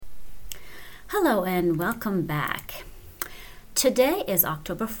Hello and welcome back. Today is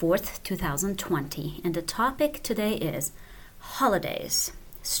October 4th, 2020, and the topic today is holidays,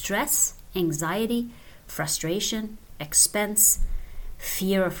 stress, anxiety, frustration, expense,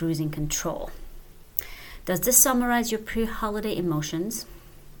 fear of losing control. Does this summarize your pre-holiday emotions?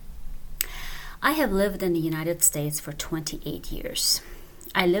 I have lived in the United States for 28 years.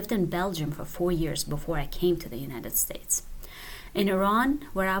 I lived in Belgium for 4 years before I came to the United States. In Iran,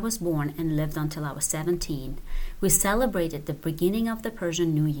 where I was born and lived until I was 17, we celebrated the beginning of the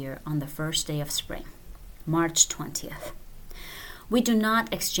Persian New Year on the first day of spring, March 20th. We do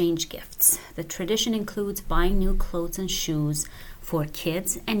not exchange gifts. The tradition includes buying new clothes and shoes for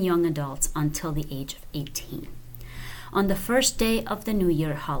kids and young adults until the age of 18. On the first day of the New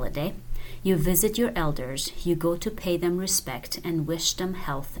Year holiday, you visit your elders, you go to pay them respect and wish them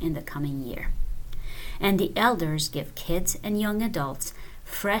health in the coming year. And the elders give kids and young adults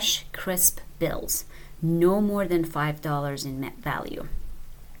fresh, crisp bills, no more than $5 in net value.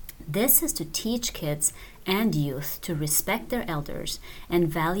 This is to teach kids and youth to respect their elders and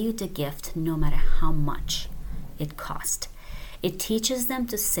value the gift no matter how much it cost. It teaches them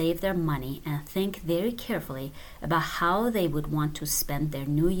to save their money and think very carefully about how they would want to spend their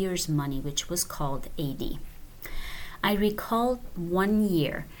New Year's money, which was called AD. I recall one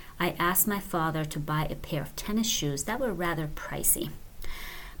year I asked my father to buy a pair of tennis shoes that were rather pricey.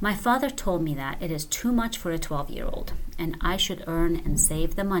 My father told me that it is too much for a 12-year-old and I should earn and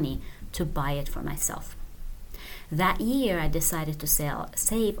save the money to buy it for myself. That year I decided to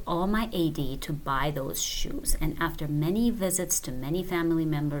save all my AD to buy those shoes, and after many visits to many family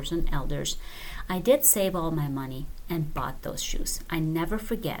members and elders, I did save all my money and bought those shoes. I never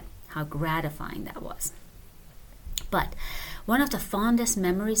forget how gratifying that was. But one of the fondest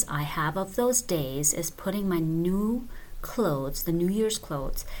memories I have of those days is putting my new clothes, the New Year's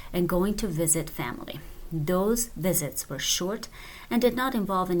clothes, and going to visit family. Those visits were short and did not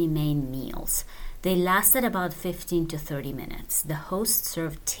involve any main meals. They lasted about 15 to 30 minutes. The host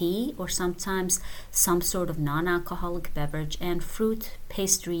served tea or sometimes some sort of non-alcoholic beverage and fruit,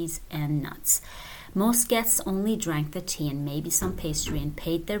 pastries, and nuts. Most guests only drank the tea and maybe some pastry and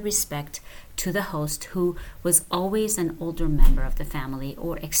paid their respect to the host, who was always an older member of the family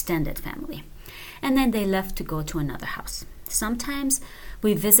or extended family. And then they left to go to another house. Sometimes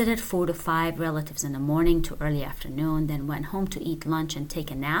we visited 4 to 5 relatives in the morning to early afternoon, then went home to eat lunch and take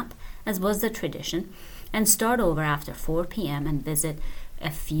a nap, as was the tradition, and start over after 4 p.m. and visit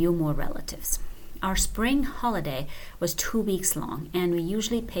a few more relatives. Our spring holiday was 2 weeks long, and we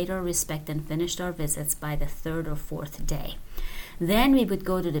usually paid our respect and finished our visits by the 3rd or 4th day. Then we would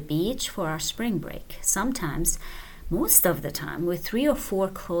go to the beach for our spring break, sometimes, most of the time, with 3 or 4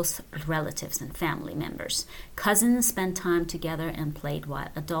 close relatives and family members. Cousins spent time together and played while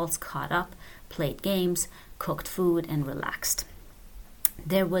adults caught up, played games, cooked food, and relaxed.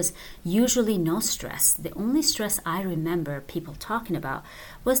 There was usually no stress. The only stress I remember people talking about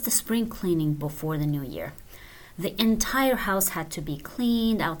was the spring cleaning before the new year. The entire house had to be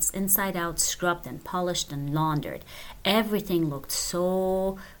cleaned out, inside out, scrubbed and polished and laundered. Everything looked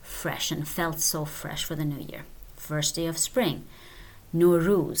so fresh and felt so fresh for the new year. First day of spring,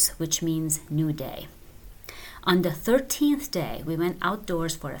 Nowruz, which means new day. On the 13th day, we went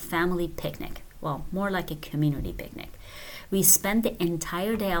outdoors for a family picnic. Well, more like a community picnic. We spent the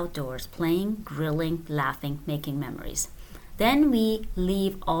entire day outdoors playing, grilling, laughing, making memories. Then we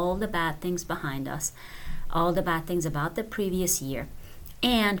leave all the bad things behind us, all the bad things about the previous year,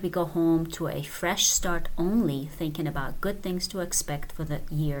 and we go home to a fresh start only, thinking about good things to expect for the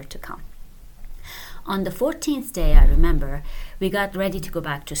year to come. On the 14th day, I remember, we got ready to go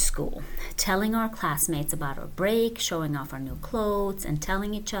back to school, telling our classmates about our break, showing off our new clothes, and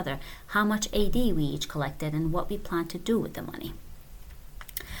telling each other how much AD we each collected and what we planned to do with the money.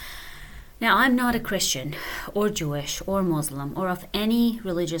 Now, I'm not a Christian or Jewish or Muslim or of any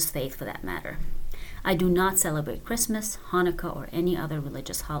religious faith for that matter. I do not celebrate Christmas, Hanukkah, or any other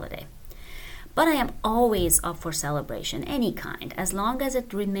religious holiday. But I am always up for celebration, any kind, as long as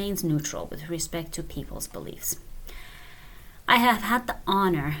it remains neutral with respect to people's beliefs. I have had the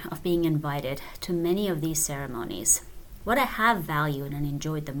honor of being invited to many of these ceremonies. What I have valued and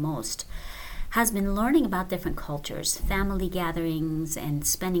enjoyed the most has been learning about different cultures, family gatherings, and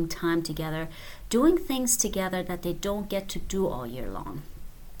spending time together, doing things together that they don't get to do all year long,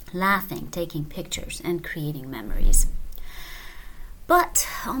 laughing, taking pictures, and creating memories. But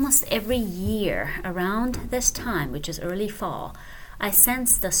almost every year around this time, which is early fall, I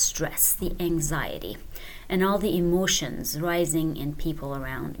sense the stress, the anxiety, and all the emotions rising in people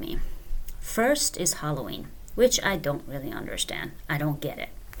around me. First is Halloween, which I don't really understand. I don't get it.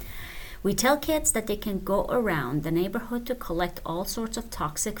 We tell kids that they can go around the neighborhood to collect all sorts of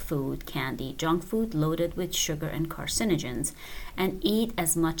toxic food, candy, junk food loaded with sugar and carcinogens, and eat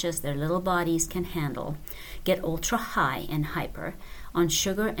as much as their little bodies can handle, get ultra high and hyper on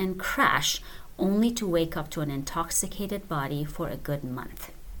sugar and crash, only to wake up to an intoxicated body for a good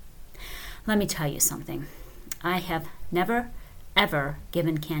month. Let me tell you something. I have never, ever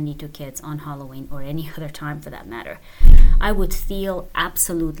given candy to kids on Halloween or any other time for that matter. I would feel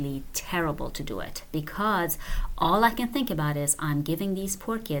absolutely terrible to do it because all I can think about is I'm giving these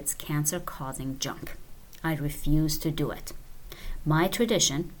poor kids cancer-causing junk. I refuse to do it. My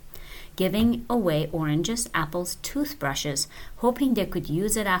tradition, giving away oranges, apples, toothbrushes, hoping they could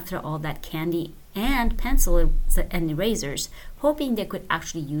use it after all that candy and pencils and erasers, hoping they could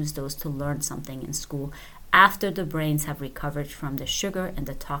actually use those to learn something in school after the brains have recovered from the sugar and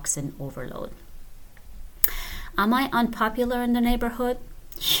the toxin overload. Am I unpopular in the neighborhood?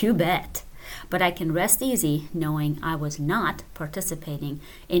 You bet. But I can rest easy knowing I was not participating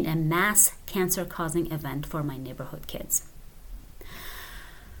in a mass cancer-causing event for my neighborhood kids.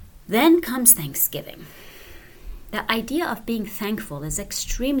 Then comes Thanksgiving. The idea of being thankful is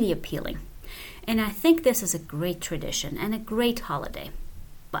extremely appealing, and I think this is a great tradition and a great holiday.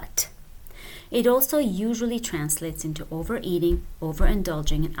 But it also usually translates into overeating,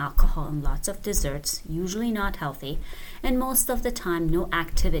 overindulging in alcohol and lots of desserts, usually not healthy, and most of the time no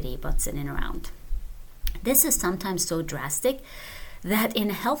activity but sitting around. This is sometimes so drastic that in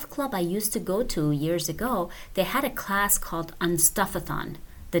a health club I used to go to years ago, they had a class called Unstuffathon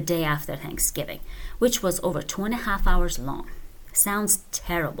the day after Thanksgiving, which was over 2.5 hours long. Sounds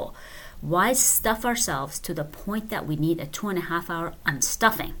terrible. Why stuff ourselves to the point that we need a 2.5 hour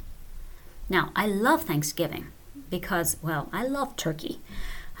unstuffing? Now, I love Thanksgiving because, well, I love turkey.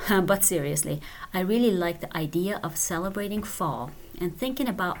 But seriously, I really like the idea of celebrating fall and thinking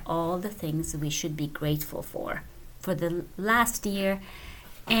about all the things we should be grateful for the last year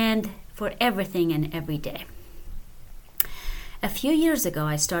and for everything and every day. A few years ago,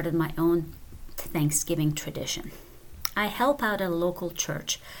 I started my own Thanksgiving tradition. I help out at a local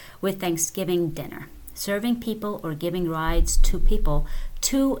church with Thanksgiving dinner, serving people or giving rides to people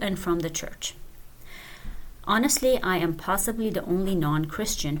to and from the church. Honestly, I am possibly the only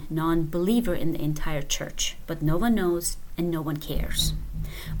non-Christian, non-believer in the entire church, but no one knows and no one cares.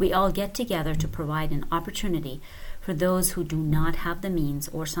 We all get together to provide an opportunity for those who do not have the means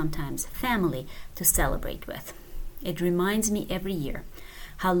or sometimes family to celebrate with. It reminds me every year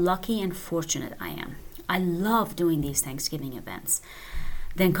how lucky and fortunate I am. I love doing these Thanksgiving events,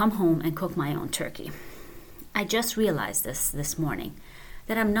 then come home and cook my own turkey. I just realized this morning,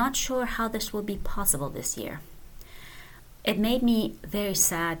 that I'm not sure how this will be possible this year. It made me very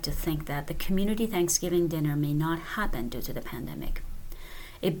sad to think that the community Thanksgiving dinner may not happen due to the pandemic.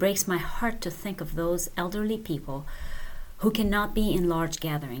 It breaks my heart to think of those elderly people who cannot be in large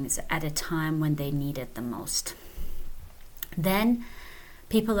gatherings at a time when they need it the most. Then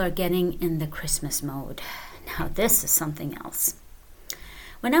people are getting in the Christmas mode. Now this is something else.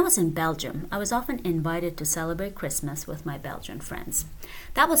 When I was in Belgium, I was often invited to celebrate Christmas with my Belgian friends.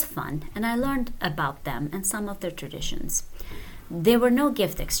 That was fun, and I learned about them and some of their traditions. There were no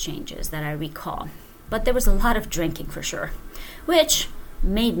gift exchanges that I recall, but there was a lot of drinking for sure, which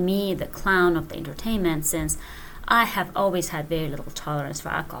made me the clown of the entertainment since I have always had very little tolerance for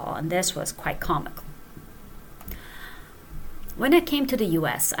alcohol, and this was quite comical. When I came to the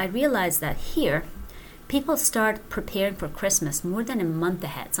US, I realized that here, people start preparing for Christmas more than a month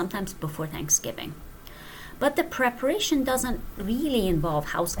ahead, sometimes before Thanksgiving. But the preparation doesn't really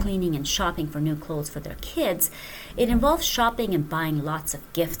involve house cleaning and shopping for new clothes for their kids. It involves shopping and buying lots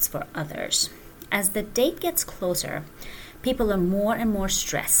of gifts for others. As the date gets closer, people are more and more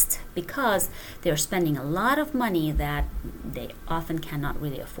stressed because they're spending a lot of money that they often cannot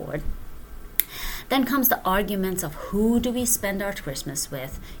really afford. Then comes the arguments of who do we spend our Christmas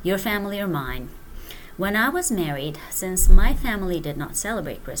with, your family or mine. When I was married, since my family did not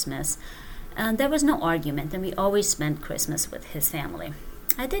celebrate Christmas, there was no argument, and we always spent Christmas with his family.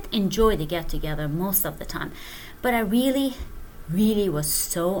 I did enjoy the get-together most of the time, but I really was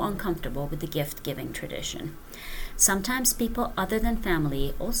so uncomfortable with the gift-giving tradition. Sometimes people other than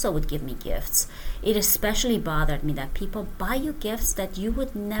family also would give me gifts. It especially bothered me that people buy you gifts that you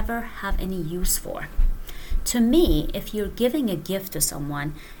would never have any use for. To me, if you're giving a gift to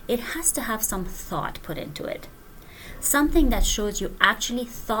someone, it has to have some thought put into it. Something that shows you actually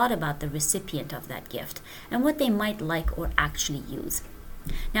thought about the recipient of that gift and what they might like or actually use.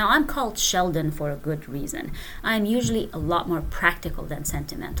 Now, I'm called Sheldon for a good reason. I'm usually a lot more practical than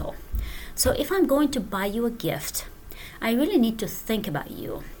sentimental. So if I'm going to buy you a gift, I really need to think about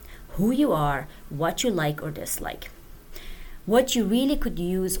you. who you are, what you like or dislike, what you really could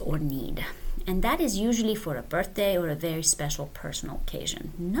use or need. And that is usually for a birthday or a very special personal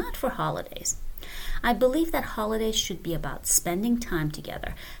occasion, not for holidays. I believe that holidays should be about spending time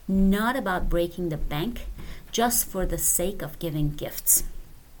together, not about breaking the bank just for the sake of giving gifts.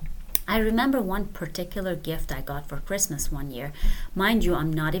 I remember one particular gift I got for Christmas one year. Mind you,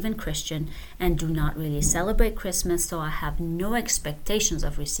 I'm not even Christian and do not really celebrate Christmas, so I have no expectations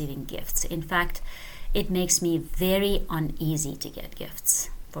of receiving gifts. In fact, it makes me very uneasy to get gifts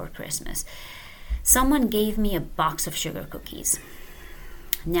for Christmas. Someone gave me a box of sugar cookies.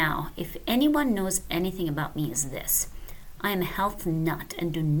 Now, if anyone knows anything about me, is this: I am a health nut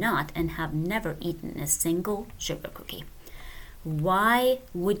and do not and have never eaten a single sugar cookie. Why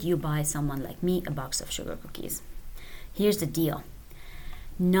would you buy someone like me a box of sugar cookies? Here's the deal.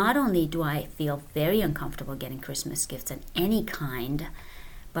 Not only do I feel very uncomfortable getting Christmas gifts of any kind,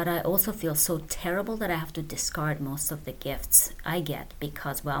 but I also feel so terrible that I have to discard most of the gifts I get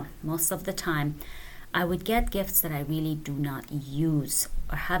because, well, most of the time I would get gifts that I really do not use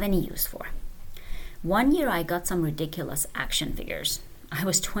or have any use for. One year I got some ridiculous action figures. I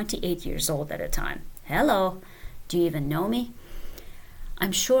was 28 years old at the time. Hello, do you even know me?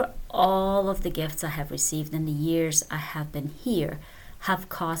 I'm sure all of the gifts I have received in the years I have been here have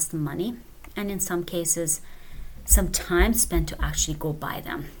cost money, and in some cases, some time spent to actually go buy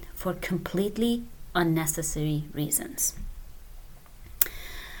them for completely unnecessary reasons.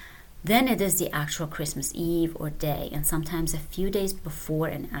 Then it is the actual Christmas Eve or day, and sometimes a few days before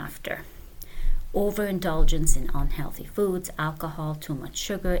and after. Overindulgence in unhealthy foods, alcohol, too much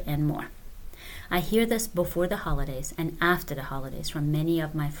sugar, and more. I hear this before the holidays and after the holidays from many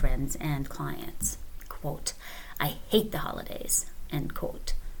of my friends and clients. Quote, I hate the holidays, end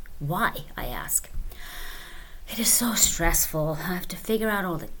quote. Why, I ask. It is so stressful. I have to figure out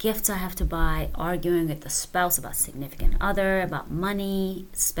all the gifts I have to buy, arguing with the spouse about significant other, about money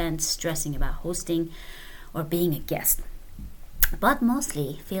spent, stressing about hosting or being a guest. But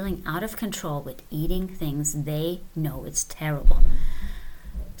mostly feeling out of control with eating things they know it's terrible.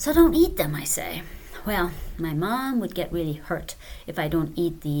 So don't eat them, I say. Well, my mom would get really hurt if I don't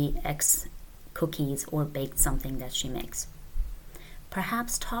eat the X cookies or baked something that she makes.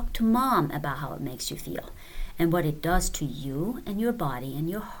 Perhaps talk to mom about how it makes you feel and what it does to you and your body and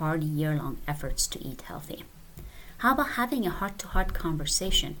your hard year-long efforts to eat healthy. How about having a heart-to-heart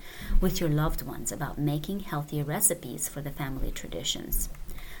conversation with your loved ones about making healthier recipes for the family traditions?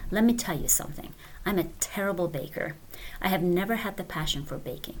 Let me tell you something. I'm a terrible baker. I have never had the passion for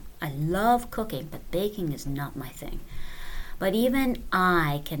baking. I love cooking, but baking is not my thing. But even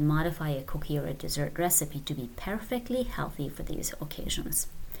I can modify a cookie or a dessert recipe to be perfectly healthy for these occasions.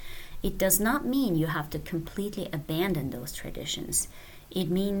 It does not mean you have to completely abandon those traditions. It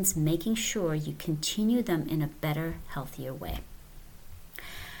means making sure you continue them in a better, healthier way.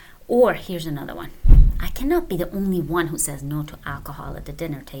 Or here's another one. I cannot be the only one who says no to alcohol at the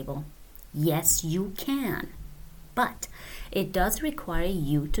dinner table. Yes, you can. But it does require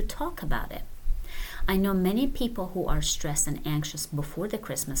you to talk about it. I know many people who are stressed and anxious before the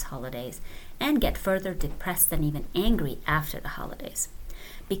Christmas holidays and get further depressed and even angry after the holidays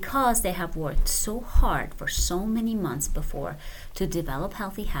because they have worked so hard for so many months before to develop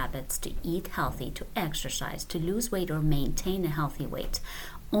healthy habits, to eat healthy, to exercise, to lose weight or maintain a healthy weight,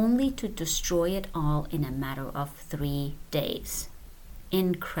 only to destroy it all in a matter of 3 days.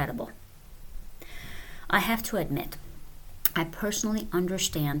 Incredible. I have to admit, I personally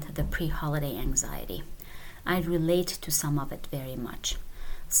understand the pre-holiday anxiety. I relate to some of it very much.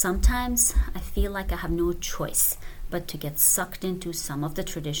 Sometimes I feel like I have no choice but to get sucked into some of the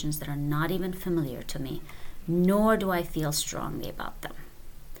traditions that are not even familiar to me, nor do I feel strongly about them.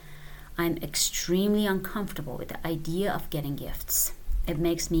 I'm extremely uncomfortable with the idea of getting gifts. It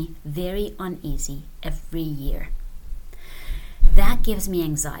makes me very uneasy every year. That gives me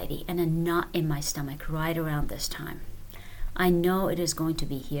anxiety and a knot in my stomach right around this time. I know it is going to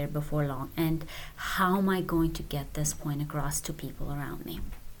be here before long, and how am I going to get this point across to people around me?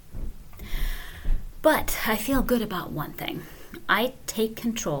 But I feel good about one thing. I take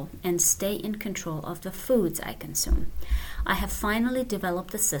control and stay in control of the foods I consume. I have finally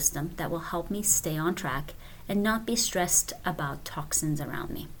developed a system that will help me stay on track and not be stressed about toxins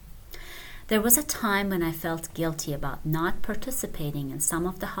around me. There was a time when I felt guilty about not participating in some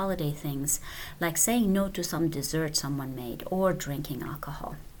of the holiday things, like saying no to some dessert someone made or drinking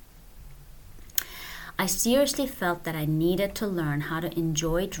alcohol. I seriously felt that I needed to learn how to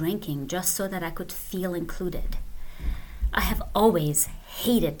enjoy drinking just so that I could feel included. I have always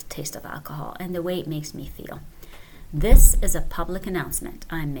hated the taste of alcohol and the way it makes me feel. This is a public announcement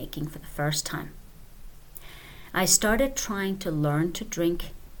I am making for the first time. I started trying to learn to drink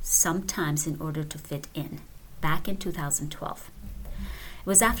sometimes in order to fit in, back in 2012. It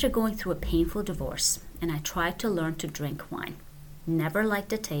was after going through a painful divorce, and I tried to learn to drink wine. Never liked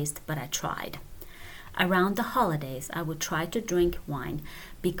the taste, but I tried. Around the holidays, I would try to drink wine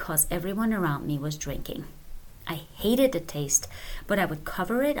because everyone around me was drinking. I hated the taste, but I would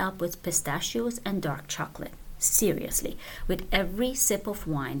cover it up with pistachios and dark chocolate. Seriously, with every sip of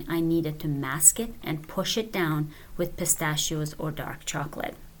wine, I needed to mask it and push it down with pistachios or dark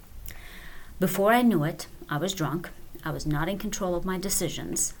chocolate. Before I knew it, I was drunk. I was not in control of my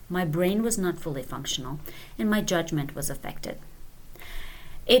decisions. My brain was not fully functional, and my judgment was affected.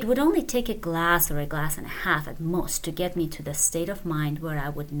 It would only take a glass or a glass and a half at most to get me to the state of mind where I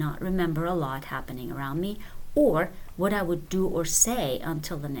would not remember a lot happening around me or what I would do or say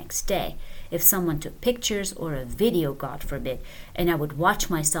until the next day. If someone took pictures or a video, God forbid, and I would watch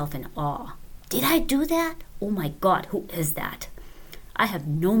myself in awe. Did I do that? Oh my God, who is that? I have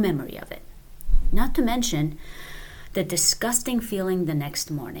no memory of it. Not to mention the disgusting feeling the next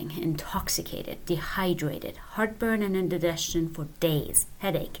morning, intoxicated, dehydrated, heartburn and indigestion for days,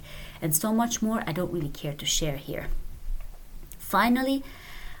 headache, and so much more I don't really care to share here. Finally,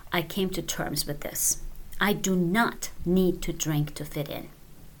 I came to terms with this. I do not need to drink to fit in.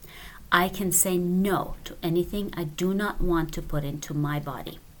 I can say no to anything I do not want to put into my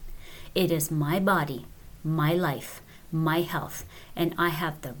body. It is my body, my life, my health, and I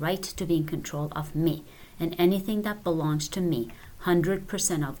have the right to be in control of me and anything that belongs to me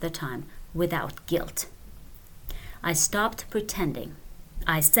 100% of the time without guilt. I stopped pretending.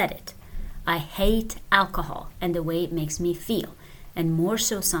 I said it. I hate alcohol and the way it makes me feel, and more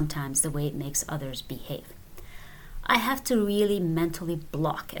so sometimes the way it makes others behave. I have to really mentally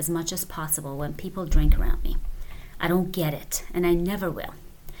block as much as possible when people drink around me. I don't get it, and I never will.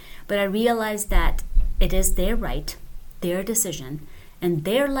 But I realize that it is their right, their decision, and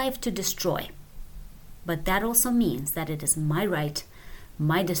their life to destroy. But that also means that it is my right,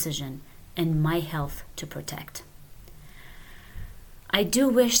 my decision, and my health to protect. I do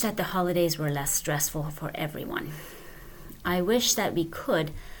wish that the holidays were less stressful for everyone. I wish that we could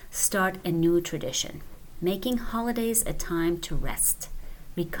start a new tradition, making holidays a time to rest,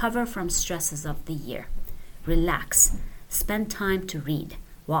 recover from stresses of the year, relax, spend time to read,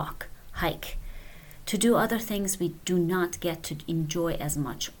 walk, hike, to do other things we do not get to enjoy as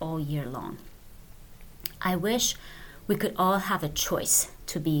much all year long. I wish we could all have a choice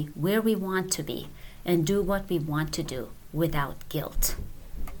to be where we want to be and do what we want to do without guilt.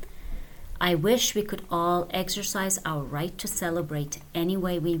 I wish we could all exercise our right to celebrate any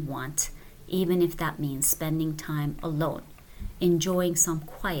way we want, even if that means spending time alone, enjoying some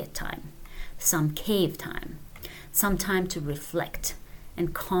quiet time, some cave time, some time to reflect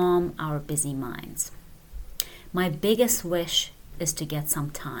and calm our busy minds. My biggest wish is to get some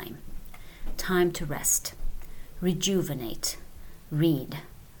time to rest, rejuvenate, read,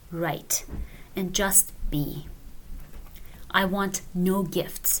 write, and just be. I want no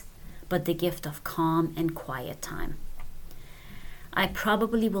gifts but the gift of calm and quiet time. I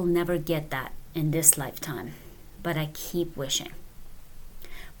probably will never get that in this lifetime, but I keep wishing.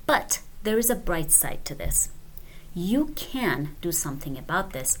 But there is a bright side to this. You can do something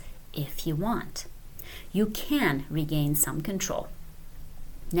about this if you want. You can regain some control.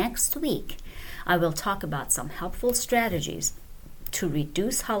 Next week, I will talk about some helpful strategies to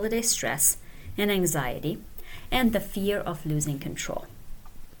reduce holiday stress and anxiety and the fear of losing control.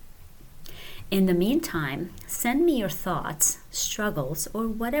 In the meantime, send me your thoughts, struggles, or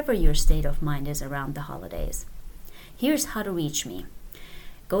whatever your state of mind is around the holidays. Here's how to reach me.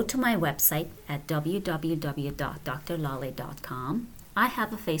 Go to my website at www.drlale.com. I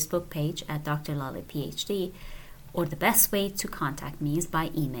have a Facebook page at Dr. Lale PhD, or the best way to contact me is by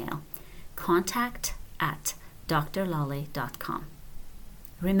email, contact@drlale.com.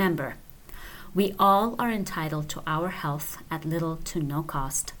 Remember, we all are entitled to our health at little to no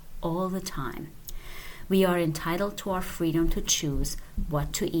cost all the time. We are entitled to our freedom to choose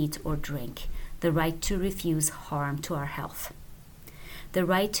what to eat or drink, the right to refuse harm to our health, the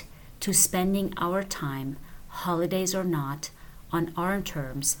right to spending our time, holidays or not, on our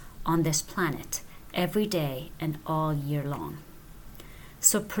terms on this planet every day and all year long.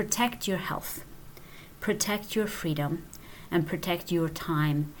 So protect your health, protect your freedom, and protect your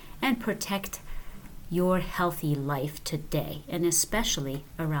time, and protect your healthy life today, and especially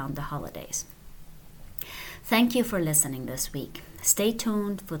around the holidays. Thank you for listening this week. Stay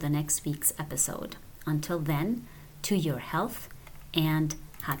tuned for the next week's episode. Until then, to your health and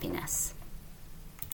happiness.